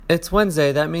It's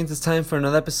Wednesday. That means it's time for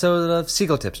another episode of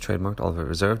Seagull Tips, trademarked, all of it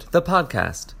reserved, the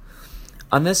podcast.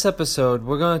 On this episode,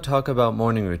 we're going to talk about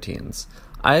morning routines.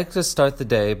 I like to start the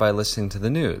day by listening to the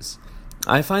news.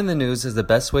 I find the news is the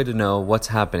best way to know what's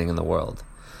happening in the world.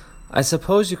 I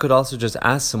suppose you could also just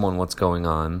ask someone what's going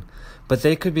on, but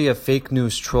they could be a fake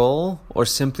news troll or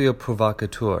simply a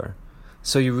provocateur.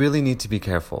 So you really need to be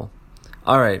careful.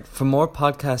 Alright, for more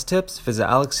podcast tips, visit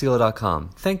alexseala.com.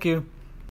 Thank you.